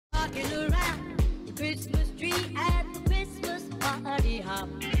rocking around the Christmas tree at the Christmas party hop.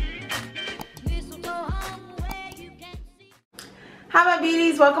 Mistletoe hung where you can see. Hi my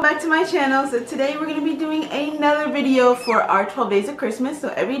beauties, welcome back to my channel. So today we're going to be doing another video for our 12 days of Christmas. So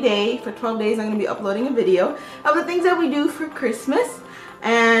every day for 12 days I'm going to be uploading a video of the things that we do for Christmas.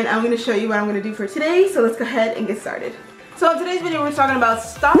 And I'm going to show you what I'm going to do for today. So let's go ahead and get started. So in today's video we're talking about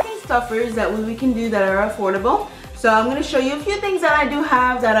stocking stuffers that we can do that are affordable. So I'm going to show you a few things that I do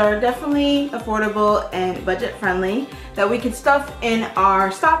have that are definitely affordable and budget friendly that we can stuff in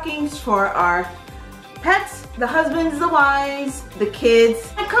our stockings for our pets, the husbands, the wives, the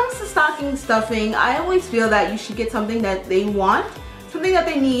kids. When it comes to stocking stuffing, I always feel that you should get something that they want, something that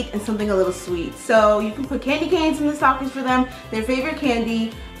they need, and something a little sweet. So you can put candy canes in the stockings for them, their favorite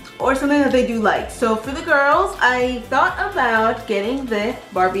candy, or something that they do like. So for the girls, I thought about getting the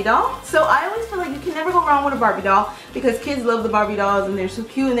Barbie doll. So I always feel like you can never go wrong with a Barbie doll because kids love the Barbie dolls and they're so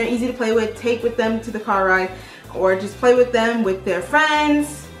cute and they're easy to play with. Take with them to the car ride or just play with them with their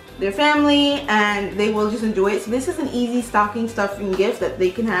friends, their family, and they will just enjoy it. So this is an easy stocking stuffing gift that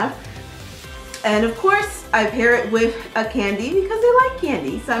they can have. And of course, I pair it with a candy because they like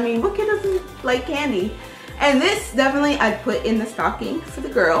candy. So I mean, what kid doesn't like candy? And this definitely I'd put in the stocking for the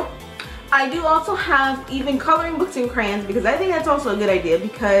girl. I do also have even coloring books and crayons because I think that's also a good idea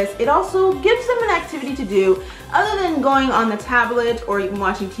because it also gives them an activity to do other than going on the tablet or even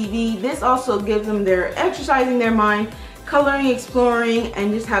watching TV. This also gives them their exercising their mind, coloring, exploring,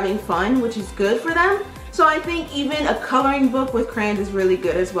 and just having fun, which is good for them. So I think even a coloring book with crayons is really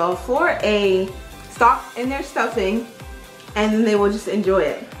good as well for a stock in their stuffing, and then they will just enjoy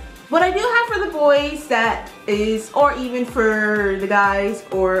it. What I do have for the boys that is, or even for the guys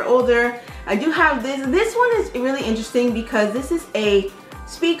or older, I do have this. This one is really interesting because this is a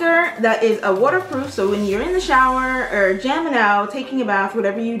speaker that is a waterproof, so when you're in the shower or jamming out, taking a bath,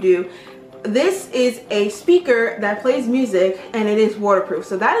 whatever you do, this is a speaker that plays music and it is waterproof.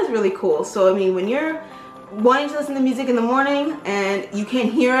 So that is really cool. So I mean, when you're wanting to listen to music in the morning and you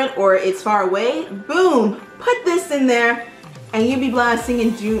can't hear it or it's far away, boom, put this in there and you'll be blasting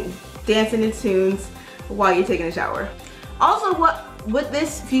and dancing in tunes while you're taking a shower. Also, what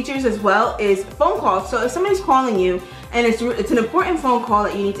this features as well is phone calls. So if somebody's calling you and it's an important phone call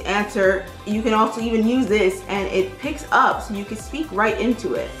that you need to answer, you can also even use this and it picks up so you can speak right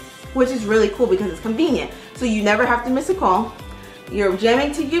into it, which is really cool because it's convenient. So you never have to miss a call. You're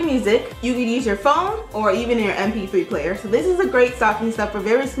jamming to your music. You can use your phone or even your MP3 player. So this is a great stocking stuffer,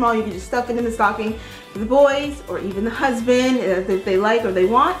 very small. You can just stuff it in the stocking for the boys or even the husband if they like or they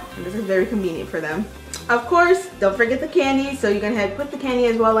want. And this is very convenient for them. Of course, don't forget the candy. So you can put the candy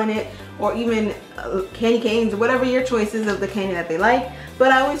as well in it, or even candy canes or whatever your choices of the candy that they like.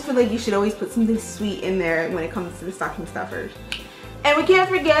 But I always feel like you should always put something sweet in there when it comes to the stocking stuffers. And we can't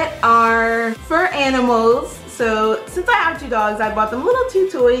forget our fur animals. So since I have two dogs, I bought them little chew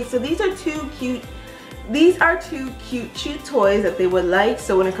toys. So these are two cute chew toys that they would like.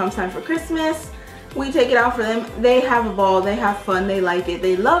 So when it comes time for Christmas, we take it out for them. They have a ball, they have fun, they like it.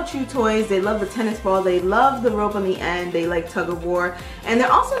 They love chew toys, they love the tennis ball, they love the rope on the end, they like tug of war. And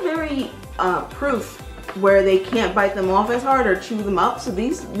they're also very proof where they can't bite them off as hard or chew them up. So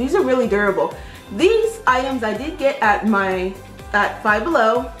these are really durable. These items I did get at Five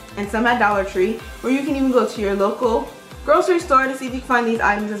Below and some at Dollar Tree, or you can even go to your local grocery store to see if you can find these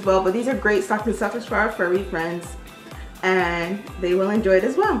items as well. But these are great stocking stuffers for our furry friends and they will enjoy it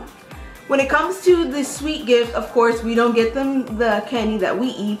as well. When it comes to the sweet gift, of course we don't get them the candy that we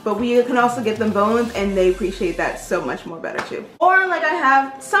eat, but we can also get them bones and they appreciate that so much more better too. Or like I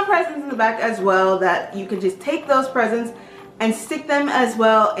have some presents in the back as well that you can just take those presents and stick them as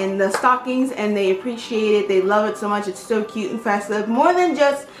well in the stockings and they appreciate it. They love it so much. It's so cute and festive. More than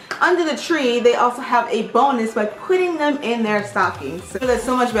just under the tree, they also have a bonus by putting them in their stockings. So that's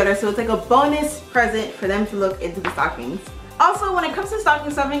so much better. So it's like a bonus present for them to look into the stockings. Also, when it comes to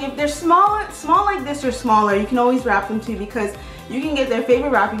stocking stuffing, if they're small like this or smaller, you can always wrap them too because you can get their favorite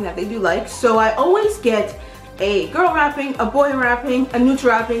wrapping that they do like. So I always get a girl wrapping, a boy wrapping, a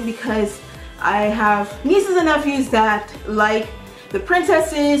neutral wrapping because I have nieces and nephews that like the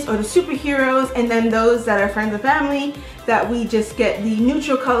princesses or the superheroes, and then those that are friends and family that we just get the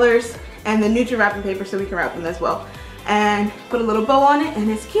neutral colors and the neutral wrapping paper so we can wrap them as well. And put a little bow on it and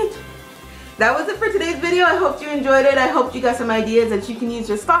it's cute. That was it for today's video. I hope you enjoyed it. I hope you got some ideas that you can use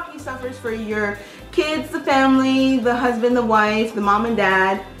your stocking stuffers for your kids, the family, the husband, the wife, the mom and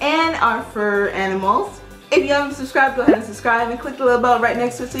dad, and our fur animals. If you haven't subscribed, go ahead and subscribe and click the little bell right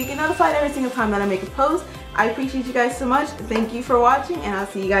next to it so you get notified every single time that I make a post. I appreciate you guys so much. Thank you for watching and I'll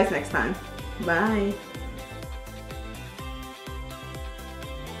see you guys next time. Bye.